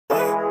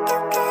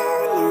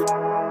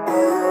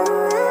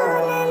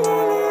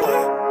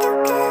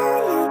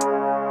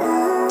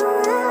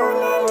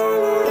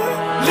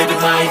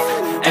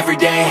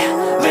day,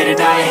 late at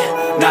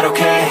night, not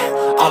okay.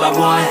 All I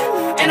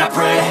want, and I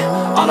pray,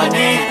 all I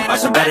need are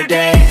some better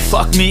days.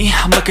 Fuck me,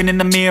 I'm looking in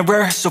the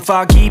mirror, so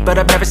foggy, but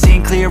I've never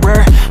seen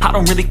clearer. I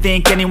don't really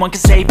think anyone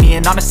can save me,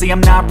 and honestly I'm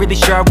not really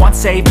sure I want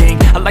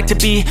saving. I like to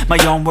be my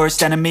own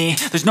worst enemy.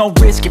 There's no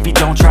risk if you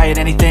don't try at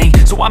anything,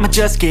 so I'ma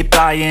just keep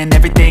buying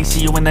everything.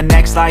 See you in the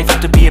next life,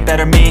 have to be a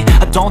better me.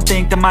 I don't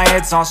think that my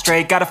head's on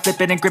straight, gotta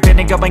flip it and grip it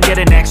and go and get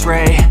an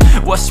x-ray.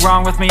 What's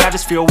wrong with me? I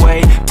just feel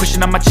weight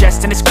pushing on my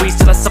chest and it squeezes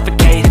till I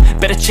suffocate.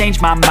 Better change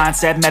my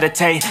mindset,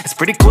 meditate. It's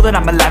pretty cool that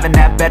I'm alive and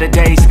have better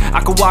days. I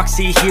could walk,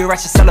 see, hear, I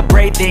should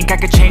celebrate. Think I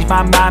could change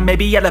my mind,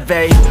 maybe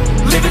elevate.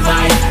 Living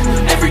life,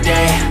 every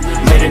day,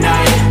 late at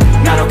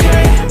night, not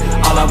okay.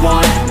 All I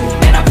want,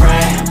 and I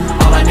pray,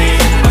 all I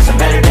need are some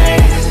better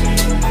days.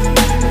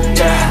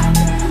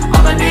 Yeah,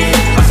 all I need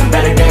are some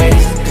better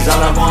days. Cause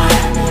all I want,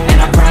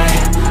 and I pray,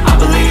 I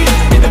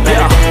believe in the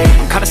better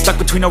days. I'm kinda stuck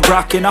between a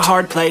rock and a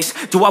hard place.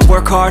 Do I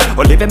work hard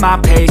or live at my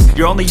pace?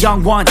 You're only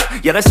young once,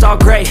 yeah that's all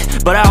great,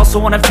 but I also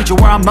want a future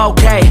where I'm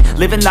okay.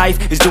 Living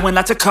life is doing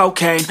lots of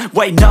cocaine.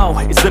 Wait no,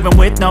 it's living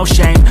with no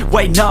shame.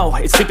 Wait no,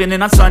 it's sleeping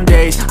in on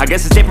Sundays. I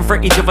guess it's different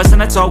for each of us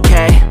and that's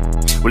okay.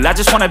 Well I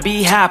just wanna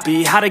be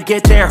happy, how to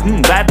get there?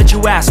 Glad that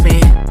you asked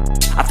me.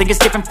 I think it's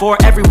different for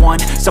everyone.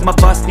 Some of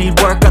us need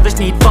work, others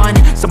need fun.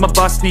 Some of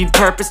us need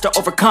purpose to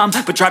overcome.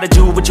 But try to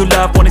do what you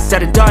love when it's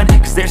said and done,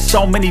 cause there's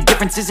so many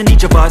differences in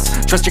each of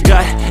us. Trust your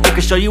gut, it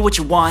can show you what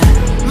you want.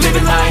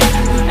 Living life,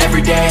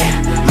 every day,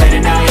 late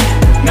at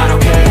night, not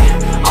okay.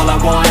 All I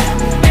want,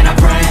 and I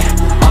pray,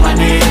 all I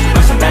need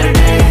are some better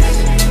days.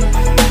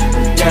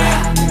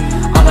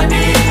 Yeah, all I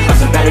need are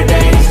some better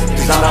days.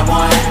 Cause all I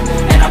want,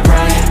 and I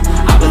pray,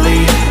 I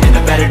believe in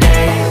the better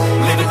days.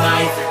 Living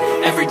life,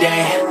 every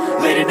day,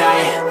 late at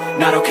night,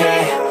 not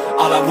okay.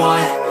 All I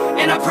want,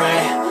 and I pray,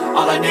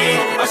 all I need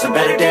are some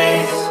better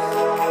days.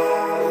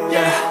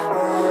 Yeah,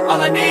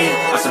 all I need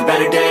are some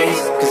better days.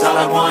 Cause all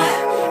I want,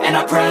 and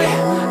I pray,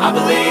 I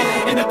believe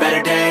in the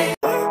better days.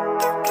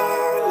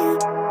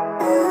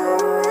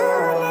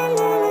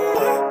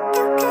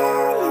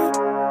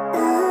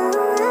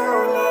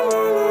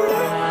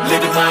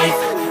 Living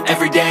life,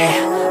 every day,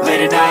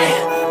 late at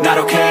night, not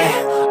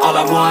okay. All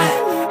I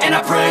want, and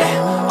I pray,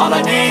 all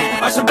I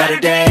need are some better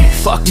days.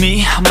 Fuck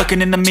me, I'm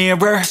looking in the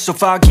mirror, so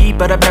foggy,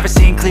 but I've never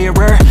seen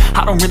clearer.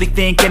 I don't really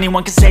think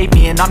anyone can save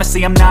me, and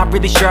honestly I'm not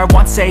really sure I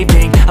want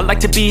saving. I like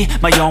to be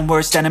my own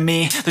worst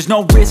enemy. There's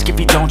no risk if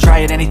you don't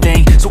try at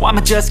anything, so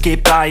I'ma just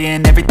keep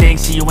buying everything.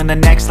 See you in the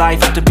next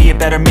life, have to be a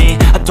better me.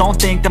 I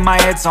don't think that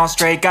my head's on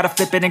straight, gotta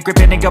flip it and grip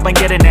it and go and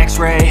get an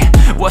x-ray.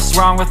 What's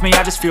wrong with me?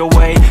 I just feel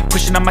weight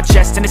pushing on my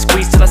chest and it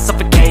squeezes till I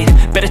suffocate.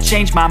 Better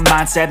change my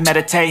mindset,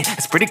 meditate.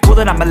 It's pretty cool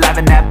that I'm alive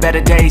and have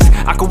better days.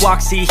 I could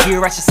walk, see,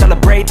 hear, I should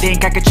celebrate.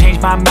 Think I could change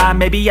my mind,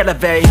 maybe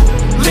elevate.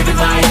 Living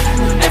life,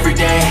 every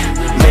day,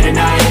 late at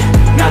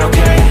night, not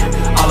okay.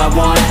 All I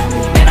want,